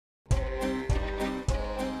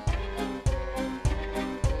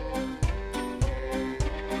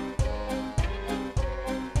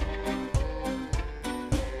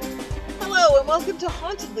and welcome to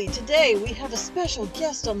Hauntedly. Today we have a special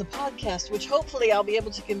guest on the podcast, which hopefully I'll be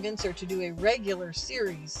able to convince her to do a regular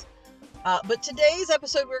series. But today's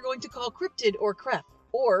episode we're going to call Cryptid or Crap,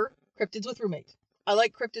 or Cryptids with Roommate. I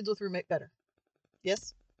like Cryptids with Roommate better.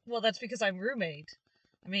 Yes? Well, that's because I'm roommate.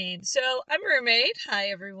 So I'm roommate. Hi,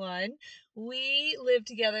 everyone. We lived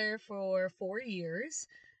together for 4 years,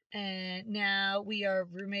 and now we are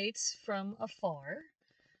roommates from afar.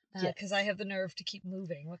 Because I have the nerve to keep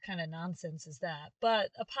moving. What kind of nonsense is that? But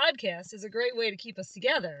a podcast is a great way to keep us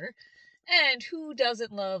together. And who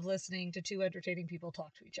doesn't love listening to two entertaining people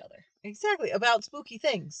talk to each other? Exactly, about spooky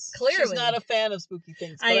things. Clearly. She's not a fan of spooky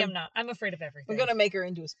things. I am not. I'm afraid of everything. I'm going to make her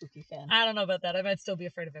into a spooky fan. I don't know about that. I might still be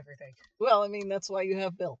afraid of everything. Well, I mean, that's why you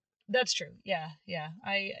have Bill. That's true. Yeah.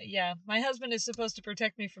 My husband is supposed to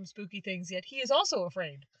protect me from spooky things, yet he is also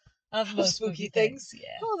afraid of most spooky things. Yeah.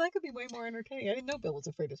 Oh, that could be way more entertaining. I didn't know Bill was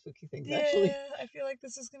afraid of spooky things, actually. Yeah, I feel like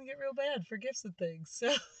this is going to get real bad for gifts and things.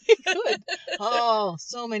 So. It could. Oh,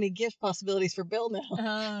 so many gift possibilities for Bill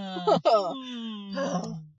now.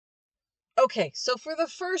 Okay, so for the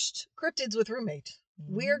first Cryptids with Roommate,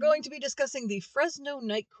 we are going to be discussing the Fresno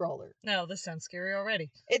Nightcrawler. No, this sounds scary already.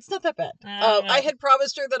 It's not that bad. I had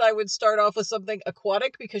promised her that I would start off with something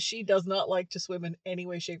aquatic because she does not like to swim in any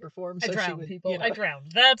way, shape, or form. So I drown, she would, people. You know, I drown.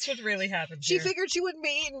 That's what really happens. She figured she wouldn't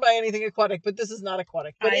be eaten by anything aquatic, but this is not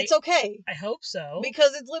aquatic. But it's okay. I hope so.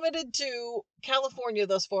 Because it's limited to California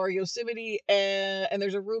thus far, Yosemite, and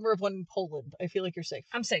there's a rumor of one in Poland. I feel like you're safe.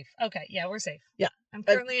 I'm safe. Okay, yeah, we're safe. Yeah. I'm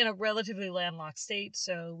currently in a relatively landlocked state,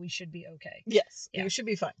 so we should be okay. Yes, yeah. You should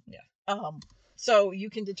be fine. Yeah. So you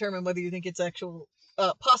can determine whether you think it's actual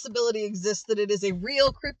possibility exists that it is a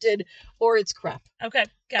real cryptid or it's crap. Okay,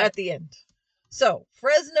 got at the end. So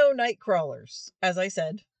Fresno Nightcrawlers, as I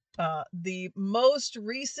said, the most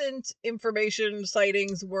recent information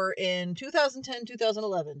sightings were in 2010,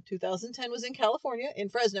 2011. 2010 was in California, in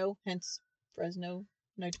Fresno, hence Fresno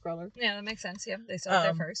Nightcrawler. Yeah, that makes sense. Yeah, they saw it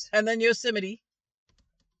there first. And then Yosemite.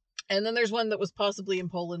 And then there's one that was possibly in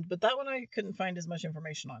Poland, but that one I couldn't find as much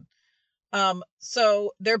information on.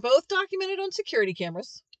 So they're both documented on security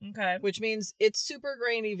cameras. Okay. Which means it's super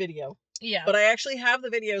grainy video. Yeah. But I actually have the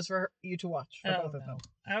videos for you to watch for both of them.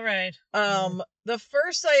 All right. The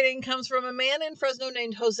first sighting comes from a man in Fresno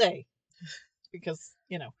named Jose. Because,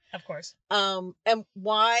 you know. Of course. And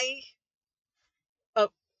why?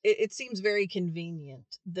 It seems very convenient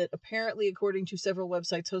that apparently, according to several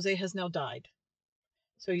websites, Jose has now died.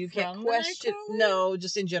 So you can't question. No,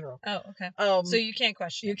 just in general. Oh, okay. So you can't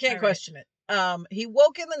question. You can't question it. He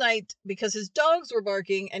woke in the night because his dogs were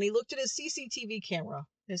barking, and he looked at his CCTV camera,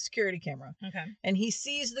 his security camera. Okay. And he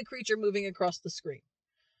sees the creature moving across the screen.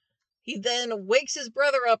 He then wakes his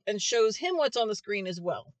brother up and shows him what's on the screen as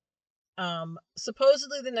well.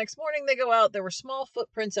 Supposedly the next morning they go out. There were small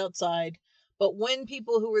footprints outside, but when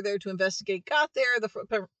people who were there to investigate got there, the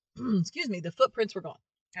footprints were gone.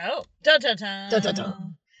 Oh, dun.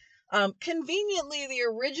 Conveniently, the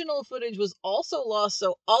original footage was also lost,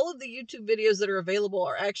 so all of the YouTube videos that are available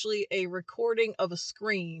are actually a recording of a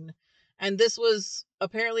screen, and this was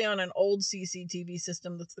apparently on an old CCTV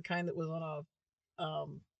system. That's the kind that was on a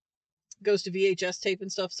goes to VHS tape and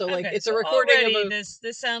stuff. So like it's a recording of this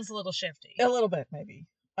sounds a little shifty. A little bit, maybe.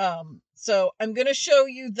 So I'm gonna show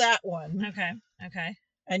you that one. Okay.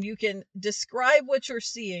 And you can describe what you're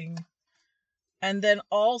seeing. And then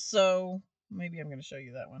also, maybe I'm going to show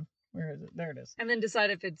you that one. Where is it? There it is. And then decide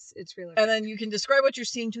if it's real or And then you can describe what you're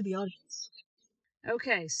seeing to the audience.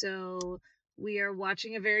 Okay, so we are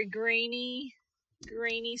watching a very grainy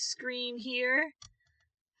screen here.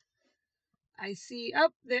 I see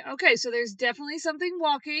there. Okay, so there's definitely something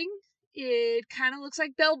walking. It kind of looks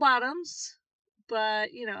like bell bottoms, but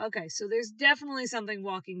okay, so there's definitely something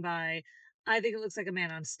walking by. I think it looks like a man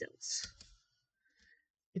on stilts.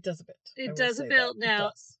 It does a bit. It does a bit.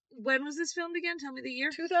 Now, when was this filmed again? Tell me the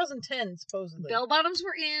year. 2010, supposedly. Bell bottoms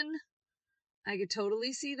were in. I could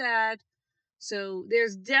totally see that. So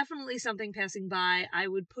there's definitely something passing by. I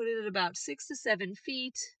would put it at about 6 to 7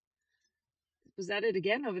 feet. Was that it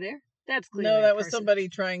again over there? That's clearly No, that was somebody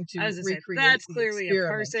trying to recreate. That's clearly a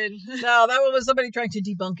person. No, that one was somebody trying to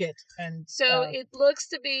debunk it. And so it looks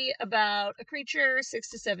to be about a creature 6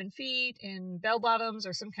 to 7 feet in bell bottoms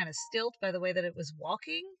or some kind of stilt by the way that it was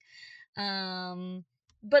walking.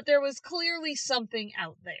 But there was clearly something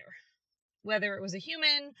out there. Whether it was a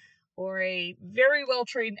human or a very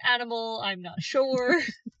well-trained animal, I'm not sure.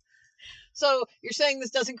 So you're saying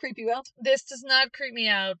this doesn't creep you out? This does not creep me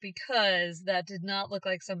out because that did not look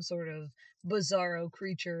like some sort of bizarro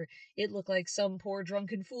creature. It looked like some poor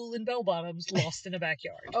drunken fool in bell bottoms lost in a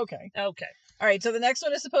backyard. Okay. Okay. All right. So the next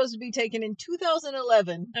one is supposed to be taken in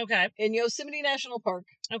 2011 Okay. in Yosemite National Park.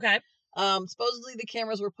 Okay. Supposedly the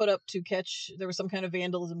cameras were put up to catch. There was some kind of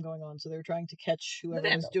vandalism going on, so they were trying to catch whoever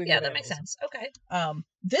was doing. Yeah, the that makes sense. Okay.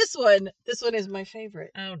 This one is my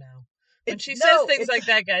favorite. Oh no. When she no, says things like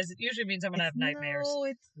that, guys, it usually means I'm gonna have nightmares. No,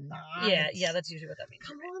 it's not. Yeah, that's usually what that means.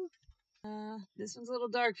 Come on. This one's a little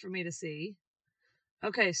dark for me to see.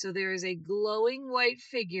 Okay, so there is a glowing white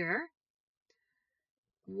figure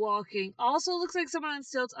walking. Also looks like someone on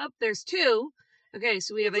stilts. Up, there's two. Okay,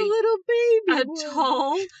 so we have a little baby.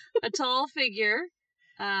 A tall figure.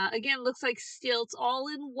 Again, looks like stilts, all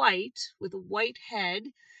in white with a white head.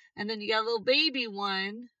 And then you got a little baby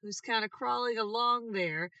one who's kind of crawling along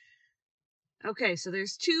there. Okay, so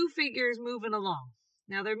there's two figures moving along.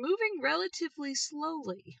 Now they're moving relatively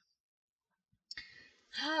slowly.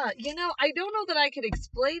 I don't know that I could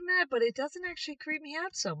explain that, but it doesn't actually creep me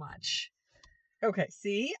out so much. Okay,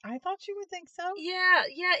 see? I thought you would think so. Yeah,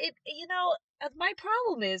 my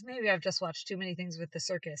problem is, maybe I've just watched too many things with the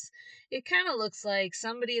circus. It kind of looks like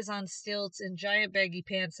somebody is on stilts in giant baggy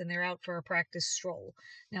pants and they're out for a practice stroll.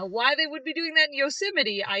 Now, why they would be doing that in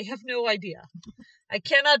Yosemite, I have no idea. I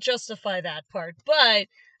cannot justify that part, but I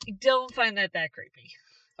don't find that creepy.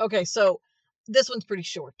 Okay, so this one's pretty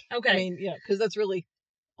short. Okay. I mean, yeah, because that's really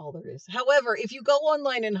all there is. However, if you go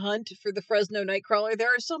online and hunt for the Fresno Nightcrawler, there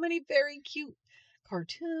are so many very cute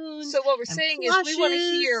cartoons. So what we're saying is we want to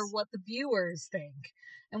hear what the viewers think.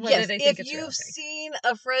 And whether they think if you've seen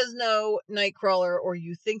a Fresno Nightcrawler or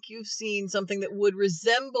you think you've seen something that would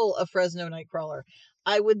resemble a Fresno Nightcrawler,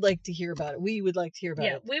 I would like to hear about it. We would like to hear about it.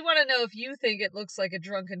 Yeah, we want to know if you think it looks like a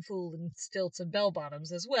drunken fool in stilts and bell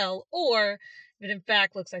bottoms as well, or if it in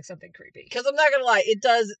fact looks like something creepy. Because I'm not going to lie, it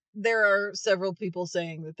does. There are several people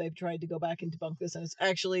saying that they've tried to go back and debunk this, and it's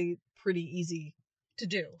actually pretty easy to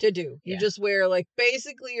do. You just wear,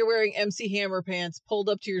 basically you're wearing MC Hammer pants pulled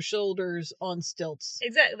up to your shoulders on stilts.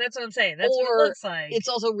 Exactly, that's what I'm saying. That's what it looks like. It's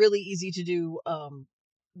also really easy to do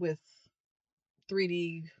with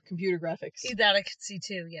 3D computer graphics. That I could see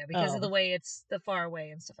too, yeah, because of the way it's the far away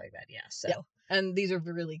and stuff like that, yeah. So. Yeah. And these are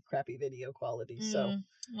really crappy video quality, so.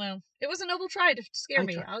 Well, it was a noble try to scare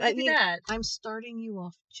me. I'll give you that. I'm starting you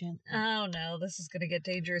off gently. Oh no, this is going to get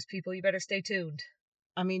dangerous, people. You better stay tuned.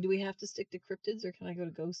 I mean, do we have to stick to cryptids or can I go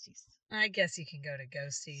to ghosties? I guess you can go to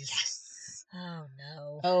ghosties. Yes. Oh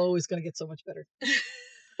no. Oh, it's going to get so much better.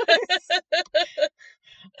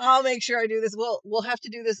 I'll make sure I do this. We'll have to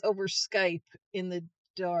do this over Skype in the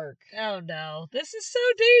dark. Oh no, this is so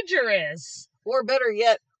dangerous. Or better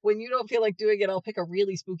yet, when you don't feel like doing it, I'll pick a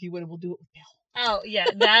really spooky one and we'll do it with Bill. Oh, yeah,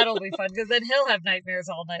 that'll be fun, because then he'll have nightmares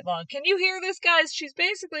all night long. Can you hear this, guys? She's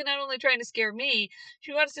basically not only trying to scare me,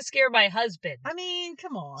 she wants to scare my husband. I mean,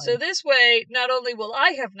 come on. So this way, not only will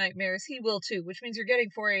I have nightmares, he will too, which means you're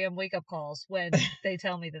getting 4 a.m. wake-up calls when they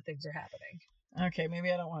tell me that things are happening. Okay,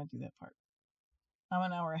 maybe I don't want to do that part. I'm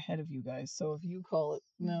an hour ahead of you guys, so if you call it,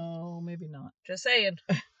 no, maybe not. Just saying.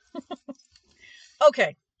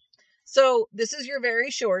 Okay, so this is your very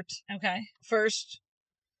short. Okay. First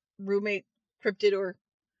roommate cryptid or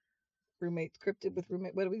roommate cryptid with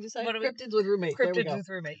roommate. What do we decide? Cryptids with roommate. Cryptids with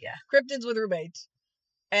roommate, yeah. Cryptids with roommate.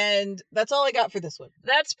 And that's all I got for this one.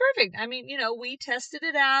 That's perfect. I mean, we tested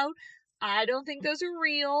it out. I don't think those are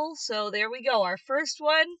real. So there we go. Our first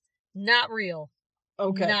one, not real.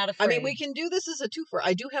 Okay. Not afraid. I mean, we can do this as a twofer.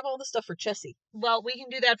 I do have all the stuff for Chessie. Well, we can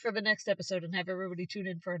do that for the next episode and have everybody tune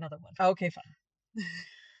in for another one. Okay, fine.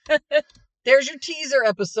 There's your teaser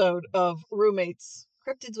episode of Roommates.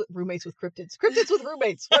 Cryptids with roommates with cryptids. Cryptids with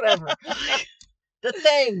roommates. Whatever. The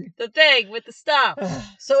thing. The thing with the stuff.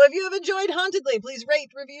 So if you have enjoyed Hauntedly, please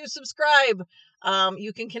rate, review, subscribe.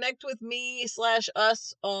 You can connect with me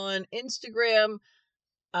 /us on Instagram,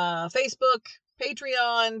 Facebook,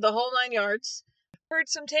 Patreon, the whole 9 yards. Heard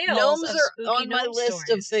some tales. Gnomes are on my list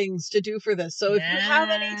of things to do for this. So if you have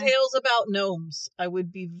any tales about gnomes, I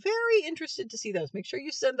would be very interested to see those. Make sure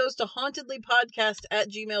you send those to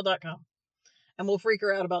hauntedlypodcast@gmail.com. And we'll freak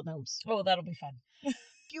her out about gnomes. Oh, that'll be fun.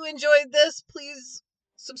 If you enjoyed this, please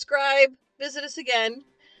subscribe, visit us again.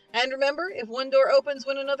 And remember, if one door opens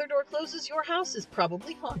when another door closes, your house is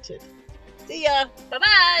probably haunted. See ya!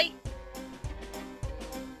 Bye-bye!